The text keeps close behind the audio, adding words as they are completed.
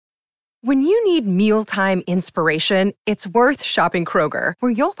When you need mealtime inspiration, it's worth shopping Kroger,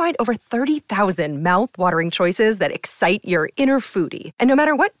 where you'll find over 30,000 mouth-watering choices that excite your inner foodie. And no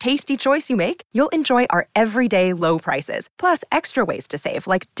matter what tasty choice you make, you'll enjoy our everyday low prices, plus extra ways to save,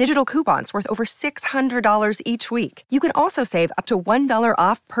 like digital coupons worth over $600 each week. You can also save up to $1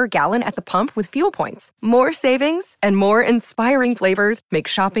 off per gallon at the pump with fuel points. More savings and more inspiring flavors make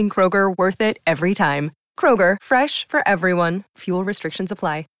shopping Kroger worth it every time. Kroger, fresh for everyone. Fuel restrictions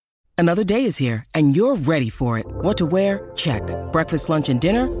apply. Another day is here, and you're ready for it. What to wear? Check. Breakfast, lunch, and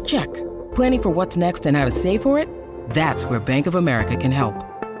dinner? Check. Planning for what's next and how to save for it? That's where Bank of America can help.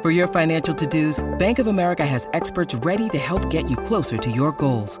 For your financial to-dos, Bank of America has experts ready to help get you closer to your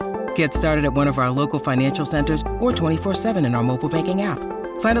goals. Get started at one of our local financial centers or 24/7 in our mobile banking app.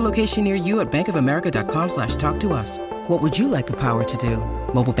 Find a location near you at bankofamerica.com/talktous. What would you like the power to do?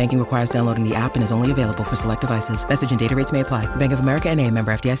 Mobile banking requires downloading the app and is only available for select devices. Message and data rates may apply. Bank of America N.A.,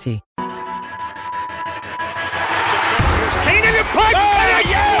 member FDIC. Keenan and Pike, and it's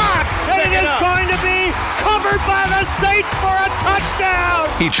blocked, and it is going to be covered by the Saints for a touchdown.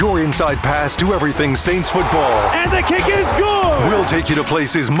 It's your inside pass to everything Saints football. And the kick is good. We'll take you to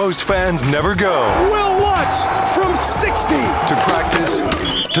places most fans never go. We'll watch from 60. To practice,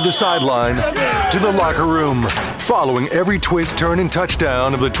 to the sideline, to the locker room. Following every twist, turn, and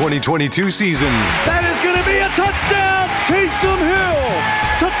touchdown of the 2022 season. That is going to be a touchdown. Taysom Hill.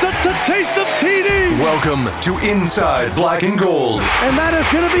 Taysom TD. Welcome to Inside Black and Gold. And that is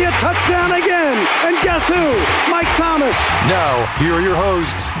going to be a touchdown again. And guess who? Mike Thomas. Now, here are your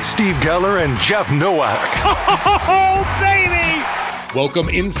hosts, Steve Geller and Jeff Nowak. Oh, baby! Welcome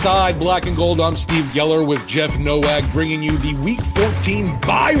inside Black and Gold. I'm Steve Geller with Jeff Nowak, bringing you the Week 14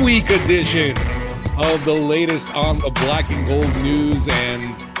 bye-week edition of the latest on the Black and Gold news and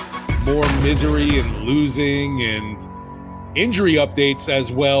more misery and losing and injury updates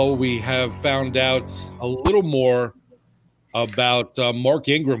as well. We have found out a little more about Mark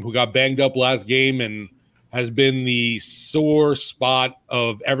Ingram, who got banged up last game and has been the sore spot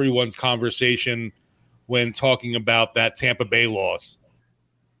of everyone's conversation when talking about that Tampa Bay loss.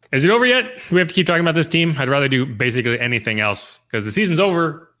 Is it over yet? We have to keep talking about this team. I'd rather do basically anything else because the season's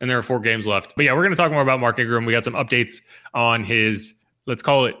over and there are 4 games left. But yeah, we're going to talk more about Mark Ingram. We got some updates on his, let's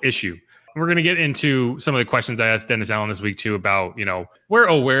call it, issue. We're going to get into some of the questions I asked Dennis Allen this week too about,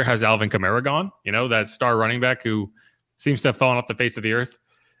 where has Alvin Kamara gone? That star running back who seems to have fallen off the face of the earth.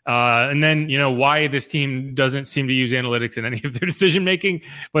 And then, why this team doesn't seem to use analytics in any of their decision making,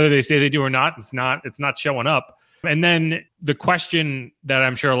 whether they say they do or not. It's not showing up. And then the question that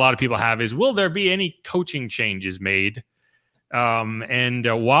I'm sure a lot of people have is, will there be any coaching changes made? And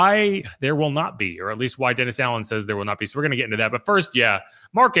why there will not be, or at least why Dennis Allen says there will not be. So we're going to get into that. But first,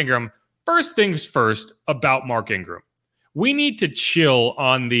 Mark Ingram. First things first about Mark Ingram. We need to chill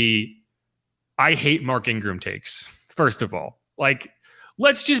on the I hate Mark Ingram takes, first of all.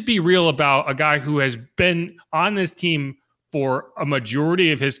 Let's just be real about a guy who has been on this team for a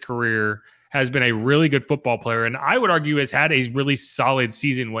majority of his career, has been a really good football player, and I would argue has had a really solid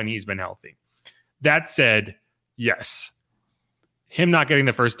season when he's been healthy. That said, yes, him not getting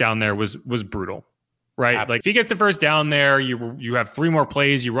the first down there was brutal. Right. Absolutely. If he gets the first down there, you have 3 more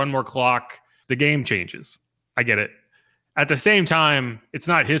plays, you run more clock, the game changes. I get it. At the same time, it's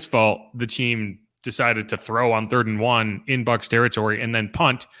not his fault the team decided to throw on 3rd and 1 in Bucs territory and then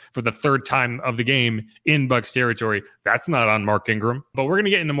punt for the 3rd time of the game in Bucs territory. That's not on Mark Ingram. But we're going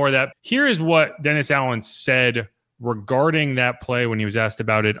to get into more of that. Here is what Dennis Allen said regarding that play when he was asked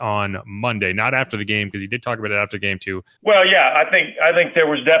about it on Monday, not after the game, because he did talk about it after the game too. Well, yeah, I think there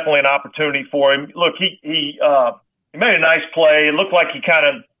was definitely an opportunity for him. Look, he made a nice play. It looked like he kind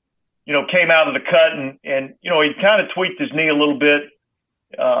of, came out of the cut and he kind of tweaked his knee a little bit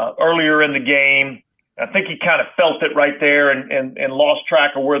earlier in the game. I think he kind of felt it right there and lost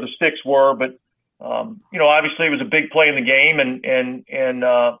track of where the sticks were. But, obviously it was a big play in the game.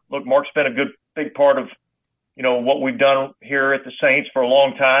 And look, Mark's been a big part of, what we've done here at the Saints for a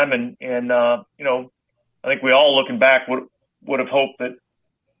long time. And I think we all looking back would have hoped that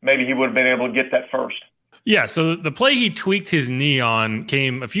maybe he would have been able to get that first. Yeah. So the play he tweaked his knee on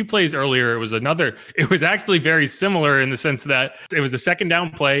came a few plays earlier. It was actually very similar in the sense that it was a 2nd down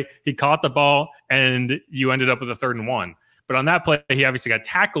play. He caught the ball and you ended up with a 3rd and 1. But on that play, he obviously got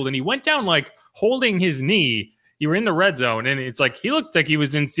tackled and he went down holding his knee. You were in the red zone, and it's he looked like he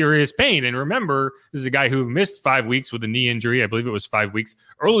was in serious pain. And remember, this is a guy who missed 5 weeks with a knee injury. I believe it was 5 weeks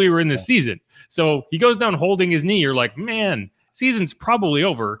earlier in the season. So he goes down holding his knee. You're like, man, season's probably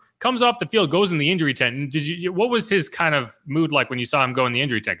over. Comes off the field, goes in the injury tent. And what was his kind of mood like when you saw him go in the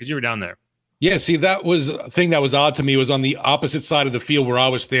injury tent? Because you were down there. Yeah, see, that was a thing that was odd to me. It was on the opposite side of the field where I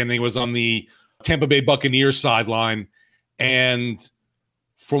was standing. It was on the Tampa Bay Buccaneers sideline. And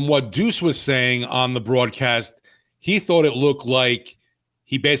from what Deuce was saying on the broadcast, he thought it looked like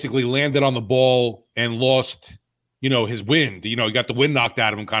he basically landed on the ball and lost, his wind. He got the wind knocked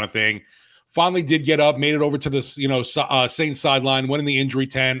out of him kind of thing. Finally did get up, made it over to the, Saints sideline, went in the injury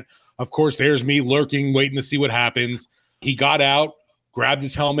tent. Of course, there's me lurking, waiting to see what happens. He got out, grabbed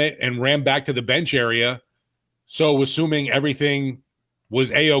his helmet, and ran back to the bench area. So assuming everything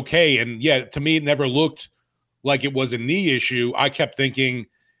was A-okay, and yeah, to me, it never looked like it was a knee issue. I kept thinking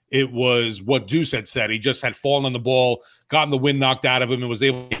it was what Deuce had said. He just had fallen on the ball, gotten the wind knocked out of him, and was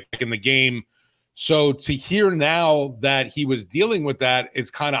able to get back in the game. So to hear now that he was dealing with that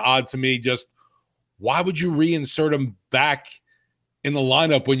is kind of odd to me. Just why would you reinsert him back in the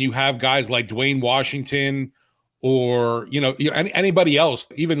lineup when you have guys like Dwayne Washington or, anybody else,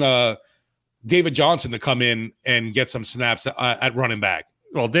 even David Johnson to come in and get some snaps at running back?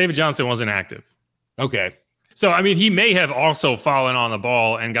 Well, David Johnson wasn't active. Okay. So, he may have also fallen on the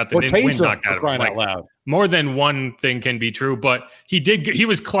ball and got the wind knocked out of him. Out loud. More than one thing can be true, but he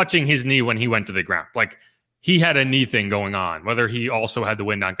was clutching his knee when he went to the ground. Like, he had a knee thing going on. Whether he also had the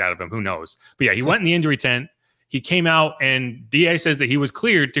wind knocked out of him, who knows? But yeah, he went in the injury tent. He came out, and DA says that he was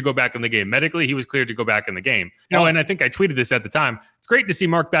cleared to go back in the game. Medically, he was cleared to go back in the game. And I think I tweeted this at the time. It's great to see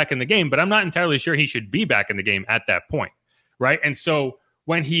Mark back in the game, but I'm not entirely sure he should be back in the game at that point, right? And so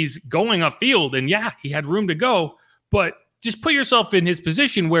when he's going upfield, and yeah, he had room to go, but just put yourself in his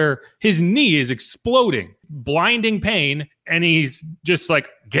position where his knee is exploding, blinding pain, and he's just like,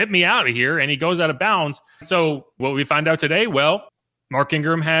 get me out of here, and he goes out of bounds. So what we find out today, well, Mark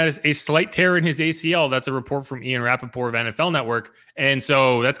Ingram has a slight tear in his ACL. That's a report from Ian Rappaport of NFL Network. And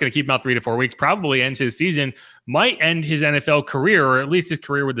so that's going to keep him out 3 to 4 weeks, probably ends his season, might end his NFL career, or at least his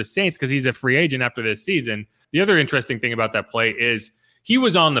career with the Saints, because he's a free agent after this season. The other interesting thing about that play is he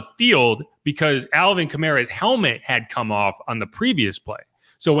was on the field because Alvin Kamara's helmet had come off on the previous play.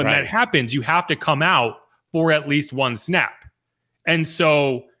 So when that happens, you have to come out for at least one snap. And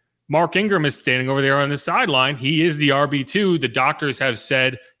so Mark Ingram is standing over there on the sideline. He is the RB2. The doctors have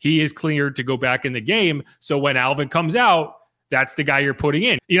said he is cleared to go back in the game. So when Alvin comes out, that's the guy you're putting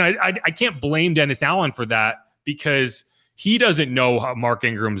in. I can't blame Dennis Allen for that because he doesn't know how Mark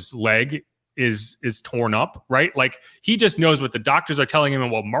Ingram's leg is torn up, right? Like, he just knows what the doctors are telling him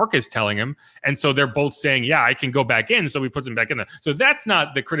and what Mark is telling him. And so they're both saying, yeah, I can go back in. So he puts him back in there. So that's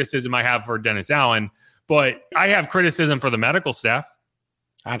not the criticism I have for Dennis Allen, but I have criticism for the medical staff.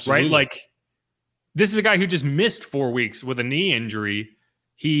 Absolutely. Right? Like, this is a guy who just missed 4 weeks with a knee injury.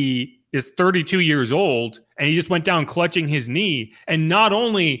 He is 32 years old, and he just went down clutching his knee. And not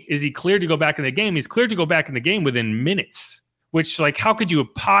only is he cleared to go back in the game, he's cleared to go back in the game within minutes, which, like, how could you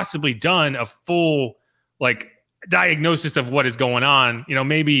have possibly done a full, like, diagnosis of what is going on?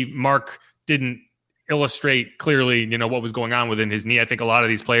 Maybe Mark didn't illustrate clearly, what was going on within his knee. I think a lot of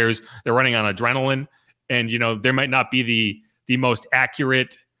these players, they're running on adrenaline, and, there might not be the most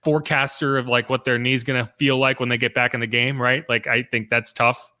accurate forecaster of like what their knee's going to feel like when they get back in the game, right? Like, I think that's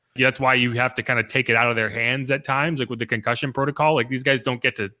tough. That's why you have to kind of take it out of their hands at times, like with the concussion protocol. Like, these guys don't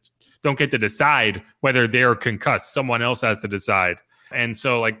get to decide whether they're concussed. Someone else has to decide. And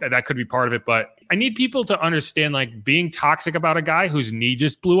so, like, that could be part of it. But I need people to understand, like, being toxic about a guy whose knee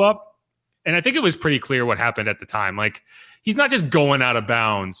just blew up. And I think it was pretty clear what happened at the time. Like, he's not just going out of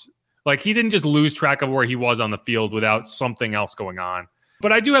bounds. Like, he didn't just lose track of where he was on the field without something else going on.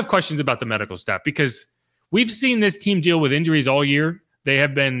 But I do have questions about the medical staff because we've seen this team deal with injuries all year. They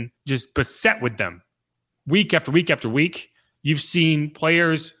have been just beset with them week after week after week. You've seen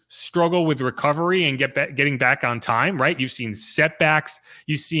players struggle with recovery and getting back on time, right? You've seen setbacks.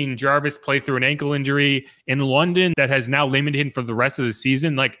 You've seen Jarvis play through an ankle injury in London that has now limited him for the rest of the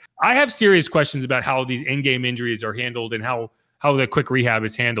season. Like, I have serious questions about how these in-game injuries are handled and how the quick rehab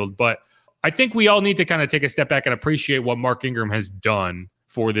is handled. But I think we all need to kind of take a step back and appreciate what Mark Ingram has done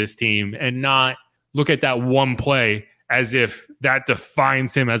for this team and not look at that one play as if that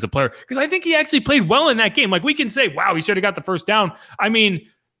defines him as a player. Because I think he actually played well in that game. Like, we can say, wow, he should have got the first down. I mean,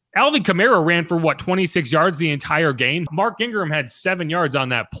 Alvin Kamara ran for 26 yards the entire game. Mark Ingram had 7 yards on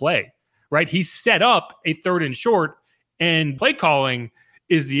that play, right? He set up a 3rd and short, and play calling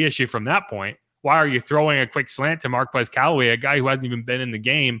is the issue from that point. Why are you throwing a quick slant to Marquez Callaway, a guy who hasn't even been in the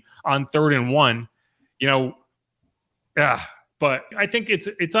game, on 3rd and 1? But I think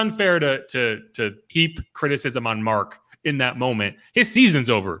it's unfair to heap criticism on Mark in that moment. His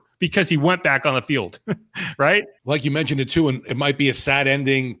season's over because he went back on the field, right? Like you mentioned it too, and it might be a sad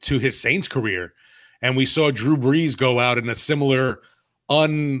ending to his Saints career. And we saw Drew Brees go out in a similar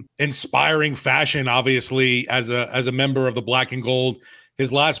uninspiring fashion, obviously, as a member of the Black and Gold.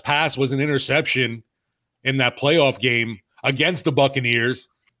 His last pass was an interception in that playoff game against the Buccaneers.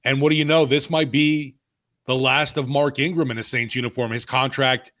 And what do you know? This might be the last of Mark Ingram in a Saints uniform. His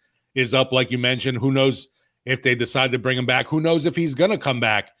contract is up, like you mentioned. Who knows if they decide to bring him back? Who knows if he's going to come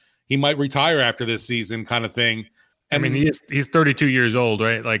back? He might retire after this season, kind of thing. And, I mean, he's 32 years old,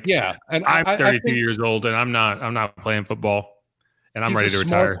 right? Like, yeah, and I'm 32 years old, and I'm not playing football, and I'm ready to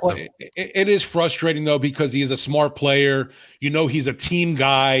retire. So. It is frustrating though, because he is a smart player. He's a team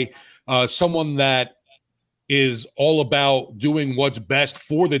guy, someone that is all about doing what's best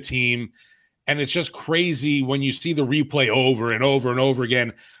for the team. And it's just crazy when you see the replay over and over and over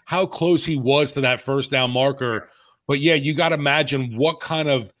again, how close he was to that first down marker. But yeah, you got to imagine what kind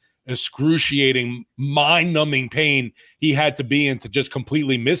of excruciating, mind-numbing pain he had to be in to just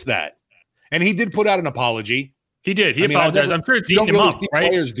completely miss that. And he did put out an apology. He did. He apologized. I'm sure it's eating him up, right?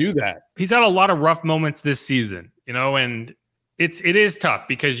 Players do that. He's had a lot of rough moments this season, and it is tough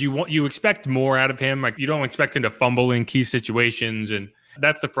because you expect more out of him. Like, you don't expect him to fumble in key situations, and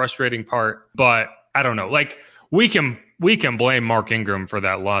that's the frustrating part. But I don't know. Like, we can blame Mark Ingram for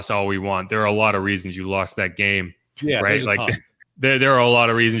that loss all we want. There are a lot of reasons you lost that game. Yeah, right. Like, there are a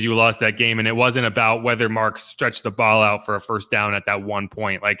lot of reasons you lost that game, and it wasn't about whether Mark stretched the ball out for a first down at that one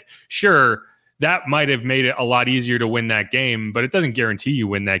point. Like, sure, that might have made it a lot easier to win that game, but it doesn't guarantee you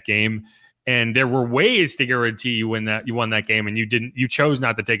win that game. And there were ways to guarantee you won that game, and you chose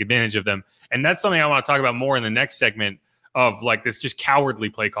not to take advantage of them. And that's something I want to talk about more in the next segment of, like, this just cowardly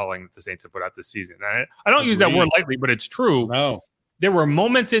play calling that the Saints have put out this season. I don't use that word lightly, but it's true. No. There were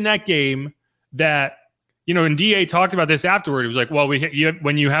moments in that game that, and DA talked about this afterward. It was like, well,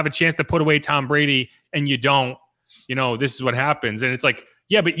 when you have a chance to put away Tom Brady and you don't, this is what happens. And it's like,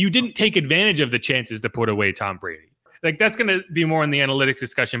 yeah, but you didn't take advantage of the chances to put away Tom Brady. Like, that's going to be more in the analytics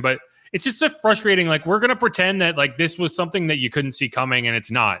discussion, but it's just so frustrating. Like, we're going to pretend that, like, this was something that you couldn't see coming, and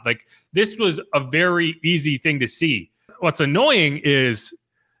it's not. Like, this was a very easy thing to see. What's annoying is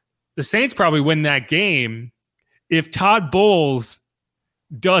the Saints probably win that game if Todd Bowles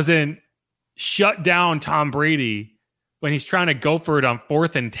doesn't shut down Tom Brady when he's trying to go for it on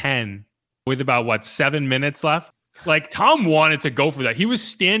 4th and 10 with about 7 minutes left. Like, Tom wanted to go for that. He was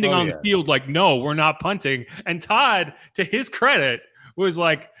standing on the field like, no, we're not punting. And Todd, to his credit, was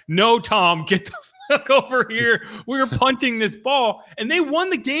like, no, Tom, get the fuck over here. We're punting this ball. And they won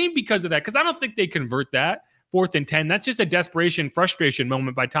the game because of that, because I don't think they convert that 4th and 10. That's just a desperation, frustration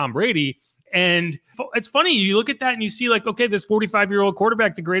moment by Tom Brady. And it's funny, you look at that and you see, like, okay, this 45-year-old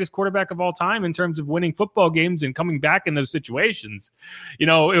quarterback, the greatest quarterback of all time in terms of winning football games and coming back in those situations. It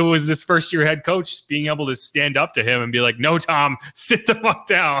was this first-year head coach being able to stand up to him and be like, no, Tom, sit the fuck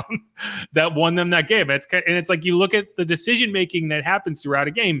down, that won them that game. And it's like, you look at the decision-making that happens throughout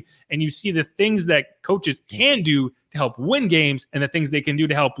a game and you see the things that coaches can do to help win games and the things they can do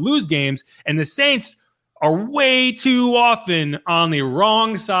to help lose games. And the Saints are way too often on the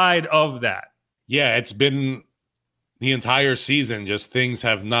wrong side of that. Yeah, it's been the entire season. Just things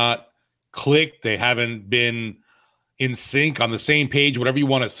have not clicked. They haven't been in sync, on the same page, whatever you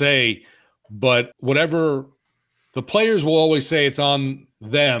want to say. But whatever, the players will always say it's on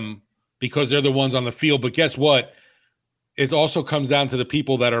them because they're the ones on the field. But guess what? It also comes down to the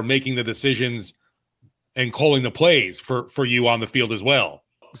people that are making the decisions and calling the plays for you on the field as well.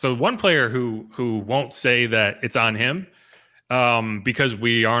 So one player who won't say that it's on him because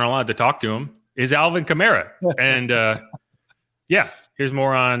we aren't allowed to talk to him is Alvin Kamara. And here's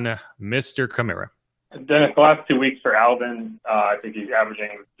more on Mr. Kamara. Dennis, the last 2 weeks for Alvin, I think he's averaging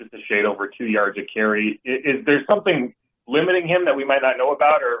just a shade over 2 yards a carry. Is there something limiting him that we might not know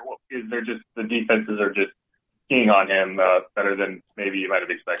about, or is there just the defenses are just keying on him better than maybe you might have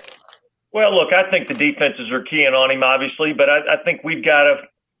expected? Well, look, I think the defenses are keying on him, obviously, but I think we've got to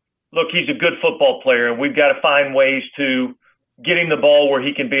look, he's a good football player, and we've got to find ways to get him the ball where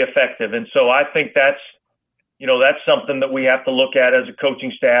he can be effective. And so I think that's something that we have to look at as a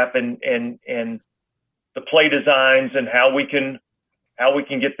coaching staff and the play designs and how we can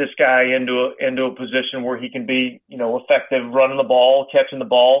get this guy into a position where he can be, effective running the ball, catching the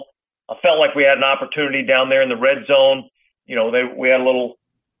ball. I felt like we had an opportunity down there in the red zone. We had a little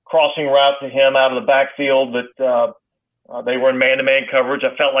crossing route to him out of the backfield that they were in man-to-man coverage.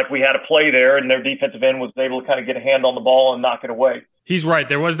 I felt like we had a play there, and their defensive end was able to kind of get a hand on the ball and knock it away. He's right.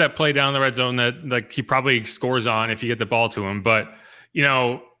 There was that play down in the red zone that, like, he probably scores on if you get the ball to him. But,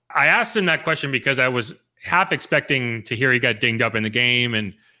 I asked him that question because I was half expecting to hear he got dinged up in the game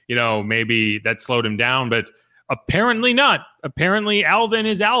and, maybe that slowed him down. But apparently not. Apparently Alvin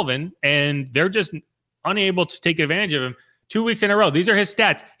is Alvin, and they're just unable to take advantage of him. 2 weeks in a row. These are his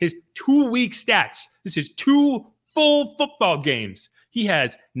stats, his 2-week stats. This is 2 full football games. He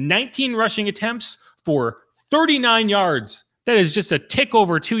has 19 rushing attempts for 39 yards. That is just a tick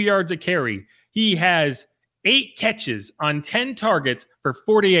over 2 yards a carry. He has 8 catches on 10 targets for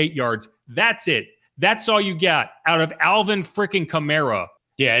 48 yards. That's it. That's all you got out of Alvin freaking Kamara.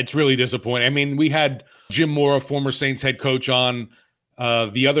 Yeah, it's really disappointing. I mean, we had Jim Mora, former Saints head coach, on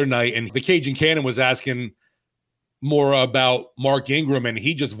the other night, and the Cajun Cannon was asking more about Mark Ingram, and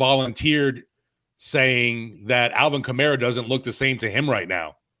he just volunteered saying that Alvin Kamara doesn't look the same to him right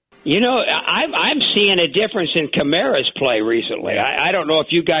now. You know, I'm seeing a difference in Kamara's play recently. Yeah. I don't know if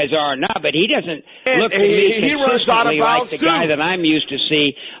you guys are or not, but he doesn't look to me consistently like the guy that I'm used to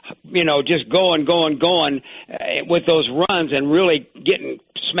see, you know, just going with those runs and really getting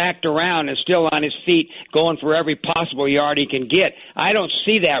smacked around and still on his feet, going for every possible yard he can get. I don't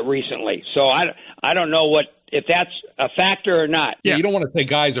see that recently. So I don't know if that's a factor or not. Yeah, you don't want to say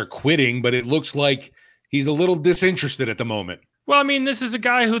guys are quitting, but it looks like he's a little disinterested at the moment. Well, I mean, this is a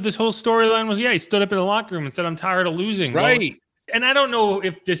guy who this whole storyline was, he stood up in the locker room and said, I'm tired of losing. Right. Well, and I don't know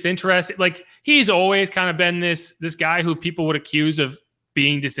if disinterested, like he's always kind of been this guy who people would accuse of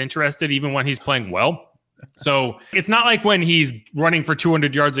being disinterested even when he's playing well. So it's not like when he's running for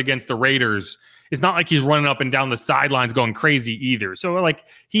 200 yards against the Raiders, it's not like he's running up and down the sidelines going crazy either. So like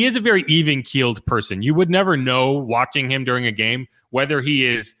he is a very even-keeled person. You would never know watching him during a game whether he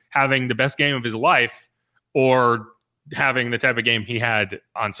is having the best game of his life or having the type of game he had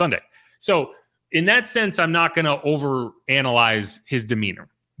on Sunday. So in that sense, I'm not going to overanalyze his demeanor.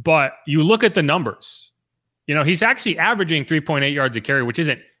 But you look at the numbers. You know, he's actually averaging 3.8 yards a carry, which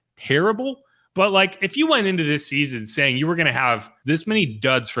isn't terrible. But like if you went into this season saying you were going to have this many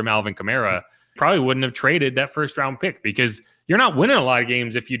duds from Alvin Kamara, probably wouldn't have traded that first round pick because you're not winning a lot of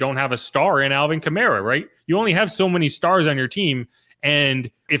games if you don't have a star in Alvin Kamara, right? You only have so many stars on your team. And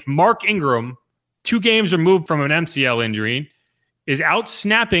if Mark Ingram, 2 games removed from an MCL injury, is out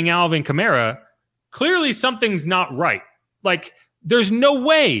snapping Alvin Kamara, clearly something's not right. Like, there's no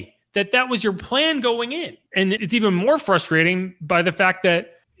way that was your plan going in. And it's even more frustrating by the fact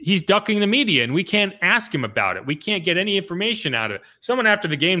that he's ducking the media and we can't ask him about it. We can't get any information out of it. Someone after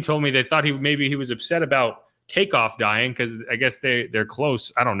the game told me they thought maybe he was upset about Takeoff dying because I guess they're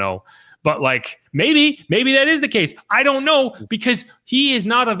close. I don't know. But like maybe that is the case. I don't know because he is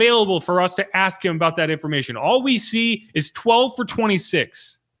not available for us to ask him about that information. All we see is 12 for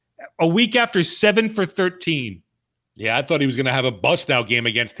 26 a week after 7 for 13. Yeah, I thought he was going to have a bust-out game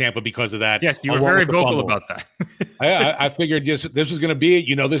against Tampa because of that. Yes, you were very vocal about that. I figured this was going to be it.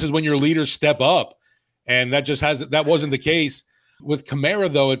 You know, this is when your leaders step up, and that wasn't the case with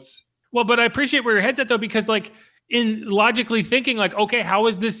Kamara, though. Well, but I appreciate where your head's at, though, because like in logically thinking, like, okay, how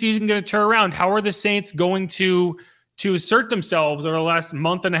is this season going to turn around? How are the Saints going to assert themselves over the last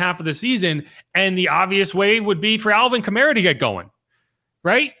month and a half of the season? And the obvious way would be for Alvin Kamara to get going,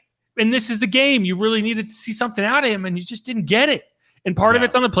 right? And this is the game. You really needed to see something out of him, and you just didn't get it. And part of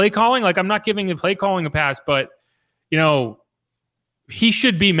it's on the play calling. Like, I'm not giving the play calling a pass, but, you know, he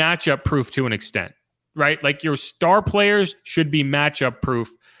should be matchup proof to an extent, right? Like, your star players should be matchup proof.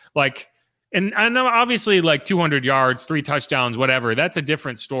 Like, and I know obviously like 200 yards, 3 touchdowns, whatever, that's a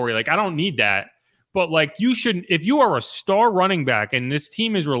different story. Like, I don't need that. But like, you shouldn't, if you are a star running back and this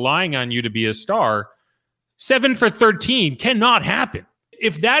team is relying on you to be a star, 7 for 13 cannot happen.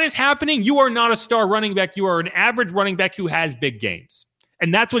 If that is happening, you are not a star running back. You are an average running back who has big games.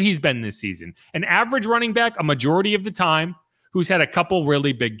 And that's what he's been this season. An average running back a majority of the time who's had a couple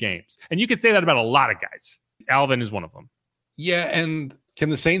really big games. And you could say that about a lot of guys. Alvin is one of them. Yeah, and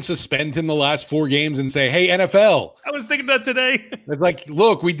can the Saints suspend him the last 4 games and say, hey, NFL? I was thinking that today. It's like,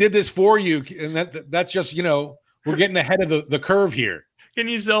 look, we did this for you. And that's just, you know, we're getting ahead of the curve here. Can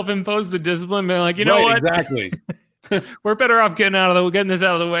you self-impose the discipline? Being like, you know what? Exactly. We're better off getting this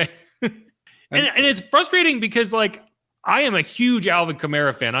out of the way. and it's frustrating because, like, I am a huge Alvin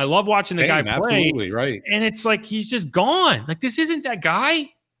Kamara fan. I love watching the guy play. Absolutely, right. And it's like he's just gone. Like, this isn't that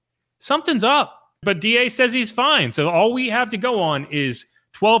guy. Something's up. But DA says he's fine. So all we have to go on is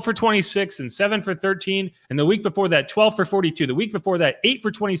 12 for 26 and 7 for 13. And the week before that, 12 for 42. The week before that, 8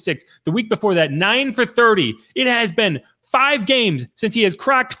 for 26. The week before that, 9 for 30. It has been 5 games since he has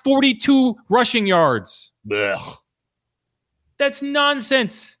cracked 42 rushing yards. Ugh. That's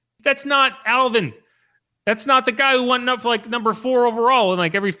nonsense. That's not Alvin. That's not the guy who went up for like number 4 overall in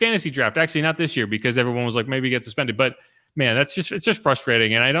like every fantasy draft. Actually, not this year because everyone was like, maybe he gets suspended. But man, it's just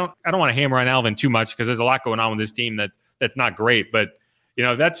frustrating. And I don't want to hammer on Alvin too much because there's a lot going on with this team that's not great. But you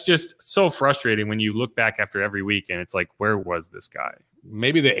know, that's just so frustrating when you look back after every week and it's like, where was this guy?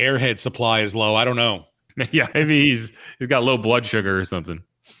 Maybe the airhead supply is low. I don't know. Yeah, maybe he's got low blood sugar or something.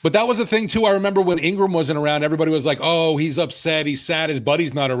 But that was the thing, too. I remember when Ingram wasn't around, everybody was like, oh, he's upset. He's sad. His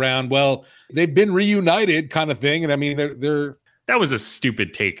buddy's not around. Well, they've been reunited kind of thing. And I mean, they're that was a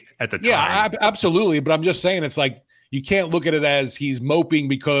stupid take at the time. Yeah, absolutely. But I'm just saying, it's like, you can't look at it as he's moping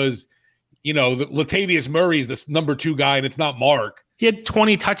because, Latavius Murray's the number 2 guy and it's not Mark. He had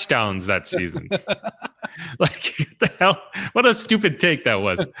 20 touchdowns that season. Like, what the hell? What a stupid take that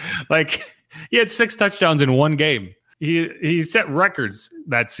was. Like, he had 6 touchdowns in one game. He set records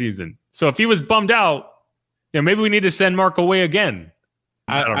that season. So if he was bummed out, maybe we need to send Mark away again.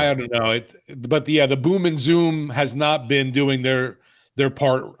 I don't know. But the boom and zoom has not been doing their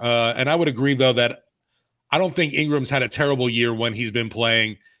part. And I would agree, though, that I don't think Ingram's had a terrible year when he's been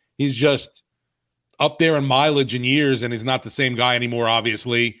playing. He's just up there in mileage and years, and he's not the same guy anymore,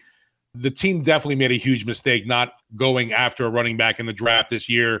 obviously. The team definitely made a huge mistake not going after a running back in the draft this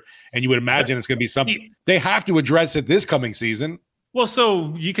year, and you would imagine it's going to be something they have to address it this coming season. Well,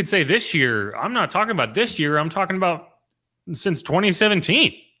 so you could say this year. I'm not talking about this year. I'm talking about since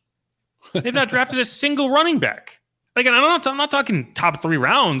 2017. They've not drafted a single running back. Like, and I'm not talking top 3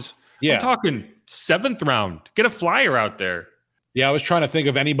 rounds. Yeah. I'm talking 7th round. Get a flyer out there. Yeah, I was trying to think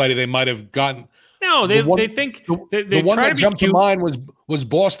of anybody they might have gotten. No, they think the one that jumped to mind was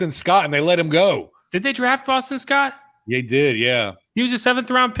Boston Scott, and they let him go. Did they draft Boston Scott? They did, yeah. He was a 7th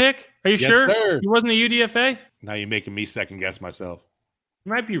round pick. Are you sure? Sir. He wasn't a UDFA? Now you're making me second guess myself.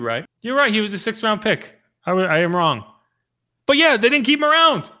 You might be right. You're right. He was a 6th round pick. I am wrong. But yeah, they didn't keep him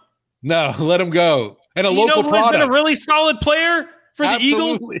around. No, let him go. And a local product. Has been a really solid player for the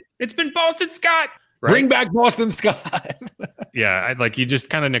Absolutely. Eagles? It's been Boston Scott. Right? Bring back Boston Scott. Yeah, you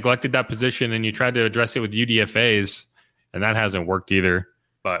just kind of neglected that position, and you tried to address it with UDFAs, and that hasn't worked either.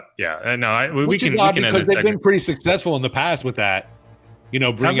 But yeah, no, we can because they've been pretty successful in the past with that.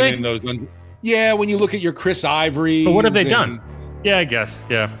 Bringing in those. Yeah, when you look at your Chris Ivory. But what have they done? Yeah, I guess.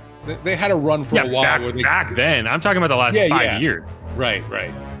 Yeah, they had a run for a while. Back then, I'm talking about the last 5 years. Right.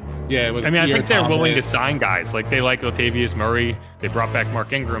 Yeah, I think they're willing to sign guys. Like, they like Latavius Murray. They brought back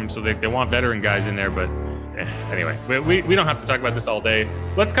Mark Ingram, so they want veteran guys in there. But anyway, we don't have to talk about this all day.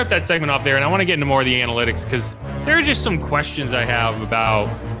 Let's cut that segment off there, and I want to get into more of the analytics because there are just some questions I have about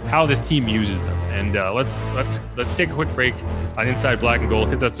how this team uses them. And let's take a quick break on Inside Black and Gold.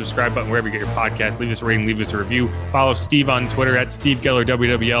 Hit that subscribe button wherever you get your podcast. Leave us a rating, leave us a review. Follow Steve on Twitter at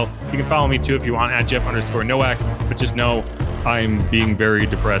SteveGellerWWL. You can follow me too if you want at Jeff_Nowak. But just know I'm being very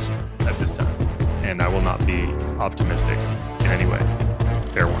depressed at this time, and I will not be optimistic in any way.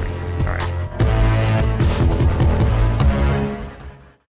 Fair warning.